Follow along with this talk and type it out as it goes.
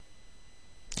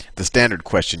the standard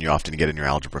question you often get in your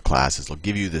algebra classes. They'll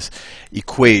give you this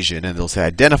equation, and they'll say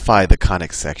identify the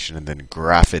conic section and then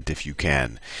graph it if you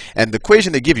can. And the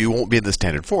equation they give you won't be in the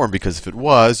standard form, because if it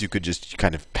was, you could just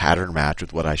kind of pattern match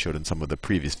with what I showed in some of the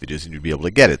previous videos, and you'd be able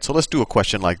to get it. So let's do a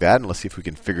question like that, and let's see if we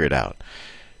can figure it out.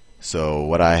 So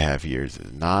what I have here is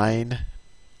 9x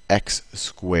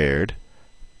squared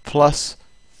plus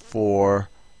 4y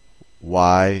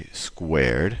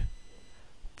squared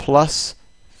plus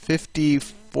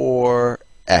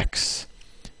 54x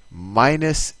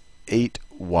minus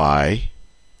 8y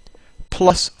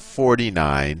plus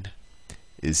 49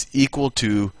 is equal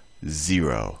to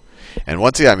 0. And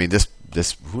once again, I mean, this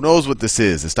who knows what this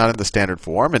is? It's not in the standard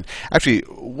form. And actually,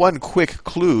 one quick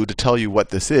clue to tell you what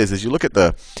this is you look at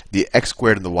the x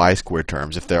squared and the y squared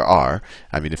terms, if there are.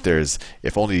 I mean, if there's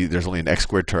only an x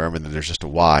squared term and then there's just a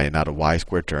y and not a y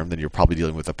squared term, then you're probably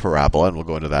dealing with a parabola, and we'll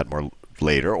go into that more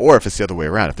later. Or if it's the other way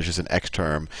around, if there's just an x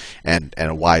term and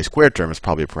a y squared term, it's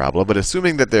probably a parabola. But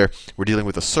assuming that we're dealing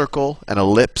with a circle, an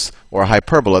ellipse, or a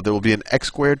hyperbola, there will be an x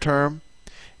squared term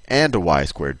and a y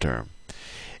squared term.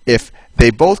 If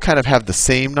they both kind of have the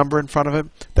same number in front of it,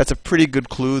 that's a pretty good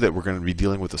clue that we're going to be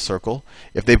dealing with a circle.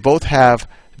 If they both have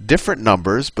different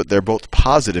numbers, but they're both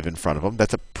positive in front of them,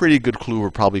 that's a pretty good clue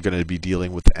we're probably going to be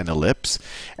dealing with an ellipse.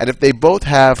 And if they both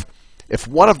have, if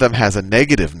one of them has a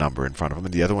negative number in front of them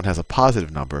and the other one has a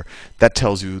positive number, that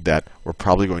tells you that we're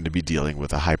probably going to be dealing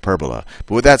with a hyperbola.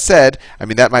 But with that said, I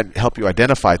mean, that might help you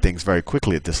identify things very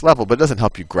quickly at this level, but it doesn't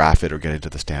help you graph it or get into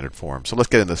the standard form. So let's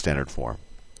get into the standard form.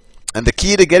 And the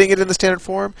key to getting it in the standard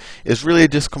form is really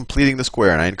just completing the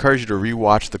square. And I encourage you to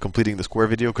rewatch the completing the square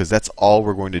video, because that's all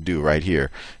we're going to do right here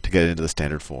to get it into the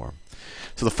standard form.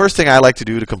 So the first thing I like to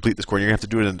do to complete the square, and you're going to have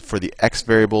to do it for the x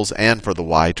variables and for the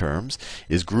y terms,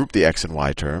 is group the x and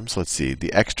y terms. So let's see.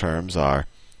 The x terms are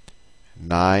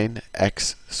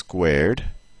 9x squared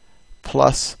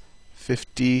plus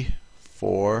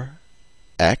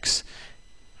 54x.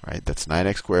 Right? That's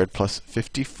 9x squared plus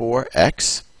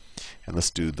 54x. And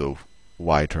let's do the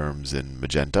y terms in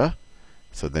magenta.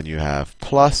 So then you have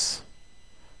plus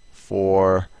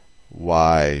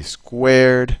 4y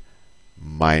squared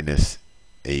minus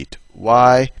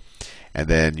 8y. And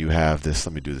then you have this,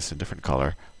 let me do this in a different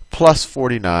color, plus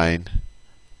 49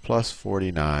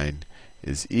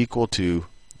 is equal to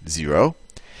 0.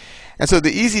 And so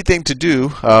the easy thing to do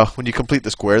when you complete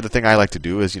the square, the thing I like to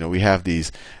do is, we have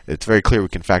these, it's very clear we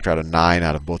can factor out a 9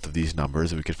 out of both of these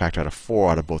numbers, and we can factor out a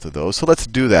 4 out of both of those. So let's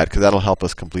do that, because that'll help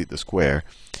us complete the square.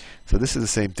 So this is the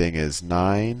same thing as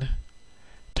 9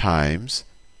 times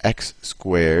x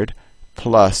squared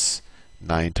plus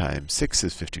 9 times 6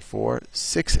 is 54,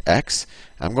 6x.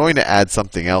 I'm going to add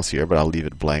something else here, but I'll leave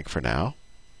it blank for now.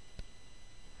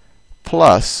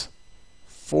 Plus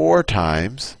 4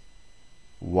 times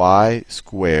y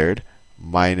squared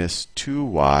minus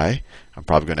 2y. I'm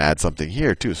probably going to add something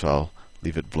here too, so I'll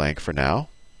leave it blank for now.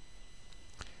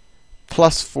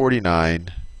 Plus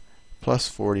 49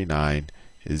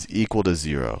 is equal to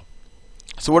 0.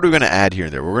 So what are we going to add here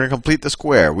and there? We're going to complete the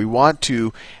square. We want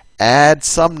to add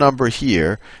some number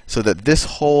here so that this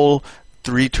whole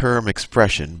 3-term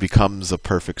expression becomes a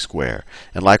perfect square.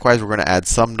 And likewise, we're going to add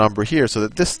some number here so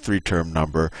that this 3-term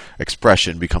number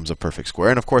expression becomes a perfect square.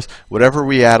 And of course, whatever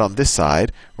we add on this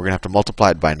side, we're going to have to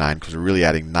multiply it by 9, because we're really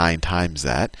adding 9 times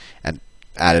that, and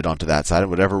add it onto that side.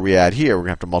 And whatever we add here, we're going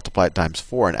to have to multiply it times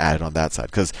 4 and add it on that side.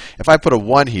 Because if I put a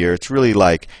 1 here, it's really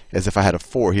like as if I had a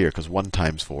 4 here, because 1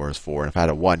 times 4 is 4. And if I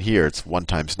had a 1 here, it's 1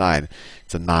 times 9.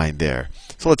 It's a 9 there.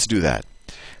 So let's do that.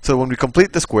 So when we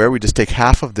complete the square, we just take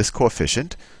half of this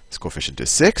coefficient. This coefficient is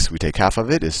 6. We take half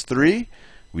of it is 3.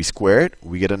 We square it.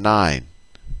 We get a 9.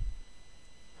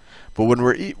 But when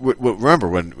remember,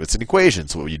 when it's an equation,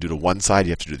 so what you do to one side,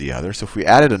 you have to do the other. So if we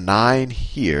added a 9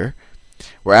 here,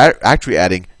 we're actually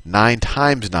adding 9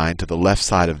 times 9 to the left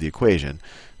side of the equation.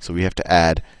 So we have to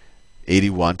add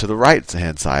 81 to the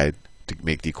right-hand side to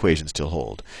make the equation still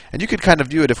hold. And you could kind of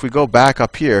view it if we go back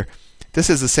up here. This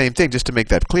is the same thing, just to make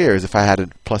that clear, as if I had a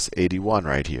plus 81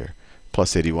 right here.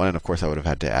 Plus 81, and of course I would have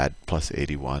had to add plus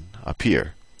 81 up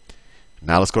here.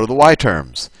 Now let's go to the y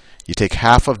terms. You take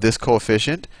half of this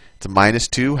coefficient, it's a minus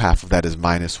 2, half of that is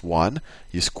minus 1.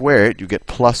 You square it, you get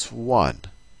plus 1.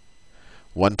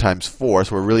 1 times 4,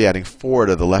 so we're really adding 4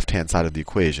 to the left-hand side of the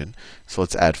equation. So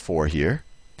let's add 4 here.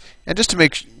 And just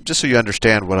so you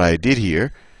understand what I did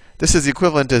here, this is the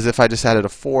equivalent as if I just added a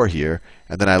 4 here,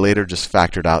 and then I later just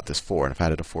factored out this 4. And if I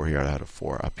added a 4 here, I'd add a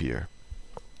 4 up here.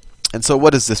 And so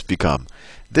what does this become?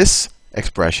 This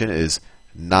expression is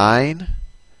 9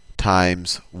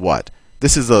 times what?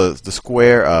 This is the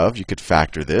square of, you could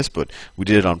factor this, but we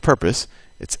did it on purpose.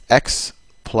 It's x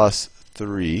plus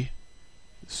 3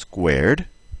 squared.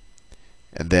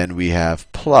 And then we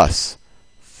have plus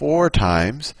 4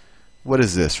 times, what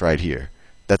is this right here?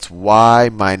 That's y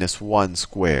minus 1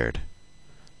 squared.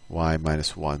 Y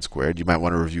minus 1 squared. You might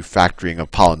want to review factoring a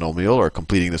polynomial or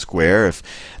completing the square if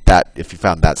you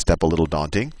found that step a little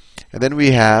daunting. And then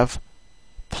we have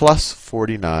plus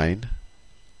 49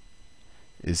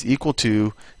 is equal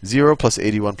to 0 plus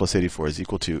 81 plus 84 is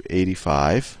equal to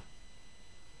 85.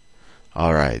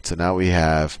 All right, so now we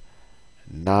have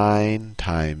 9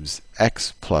 times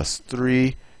x plus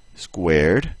 3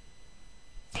 squared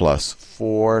plus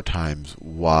 4 times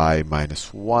y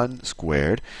minus 1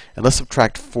 squared. And let's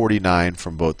subtract 49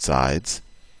 from both sides.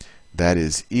 That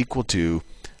is equal to,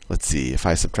 let's see, if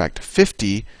I subtract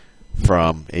 50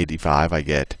 from 85, I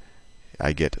get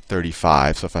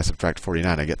 35. So if I subtract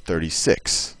 49, I get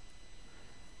 36.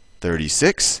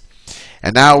 36.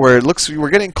 And now we're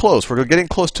getting close. We're getting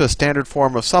close to a standard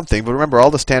form of something. But remember,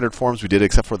 all the standard forms we did,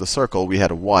 except for the circle, we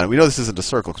had a 1. We know this isn't a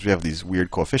circle because we have these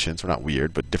weird coefficients. Or not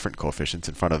weird, but different coefficients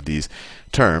in front of these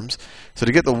terms. So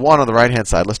to get the 1 on the right-hand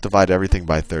side, let's divide everything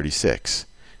by 36.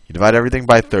 You divide everything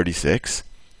by 36.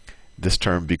 This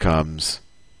term becomes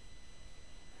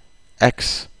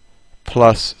x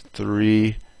plus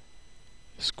 3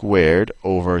 squared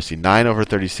over, see, 9 over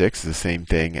 36 is the same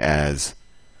thing as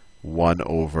 1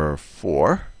 over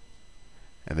 4.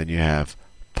 And then you have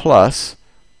plus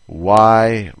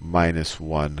y minus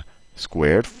 1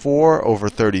 squared. 4 over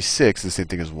 36 is the same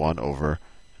thing as 1 over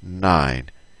 9.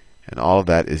 And all of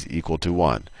that is equal to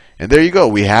 1. And there you go.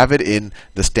 We have it in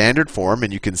the standard form.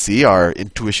 And you can see our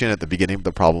intuition at the beginning of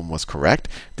the problem was correct.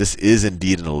 This is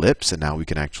indeed an ellipse. And now we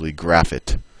can actually graph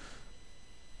it.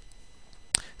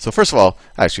 So first of all,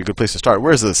 actually a good place to start.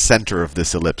 Where's the center of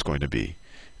this ellipse going to be?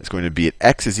 It's going to be at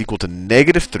x is equal to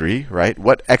negative 3, right?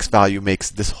 What x value makes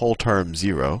this whole term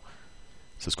 0?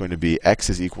 So it's going to be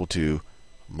x is equal to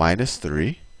minus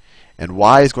 3. And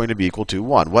y is going to be equal to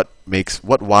 1. What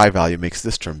y value makes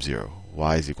this term 0?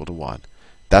 Y is equal to 1.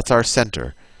 That's our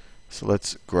center. So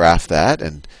let's graph that,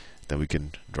 and then we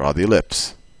can draw the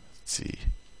ellipse. Let's see.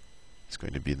 It's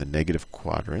going to be the negative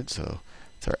quadrant. So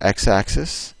it's our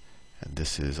x-axis. And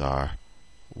this is our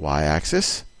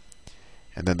y-axis.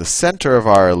 And then the center of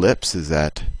our ellipse is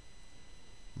at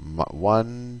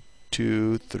 1,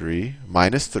 2, 3,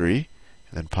 minus 3, and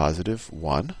then positive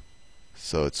 1.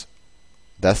 So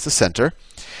that's the center.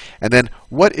 And then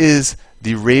what is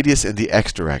the radius in the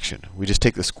x direction? We just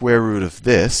take the square root of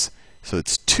this, so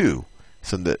it's 2.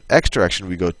 So in the x direction,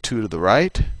 we go 2 to the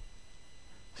right.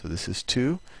 So this is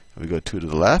 2. And we go 2 to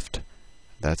the left.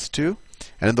 That's 2.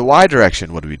 And in the y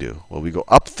direction, what do? Well, we go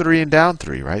up 3 and down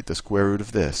 3, right? The square root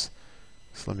of this.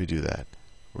 So let me do that.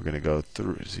 We're going to go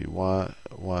through, see, 1,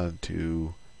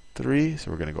 2, 3. So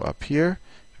we're going to go up here.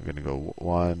 We're going to go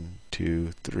 1,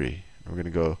 2, 3. And we're going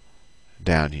to go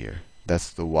down here. That's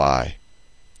the y.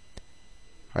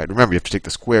 All right, remember, you have to take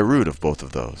the square root of both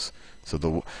of those. So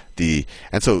the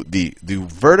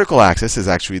vertical axis is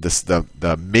actually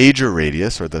the major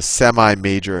radius, or the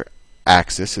semi-major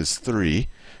axis is 3.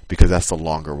 Because that's the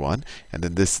longer one. And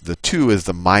then the 2 is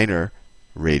the minor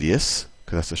radius,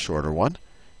 because that's the shorter one.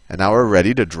 And now we're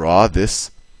ready to draw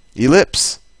this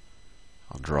ellipse.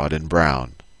 I'll draw it in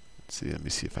brown. Let me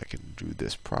see if I can do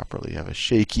this properly. I have a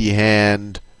shaky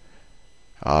hand.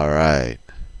 All right.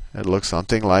 It looks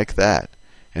something like that.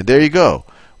 And there you go.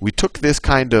 We took this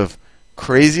kind of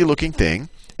crazy looking thing,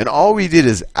 and all we did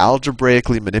is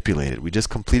algebraically manipulate it. We just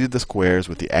completed the squares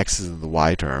with the x's and the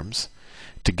y terms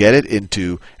to get it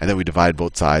into, and then we divided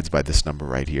both sides by this number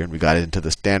right here, and we got it into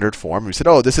the standard form. We said,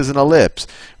 oh, this is an ellipse.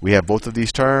 We have both of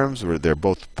these terms. They're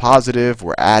both positive.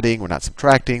 We're adding. We're not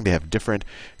subtracting. They have different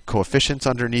coefficients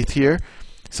underneath here.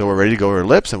 So we're ready to go to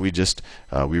ellipse, and we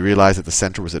realized that the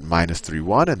center was at minus 3,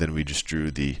 1, and then we just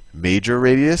drew the major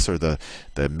radius, or the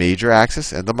major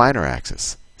axis, and the minor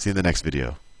axis. See you in the next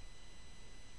video.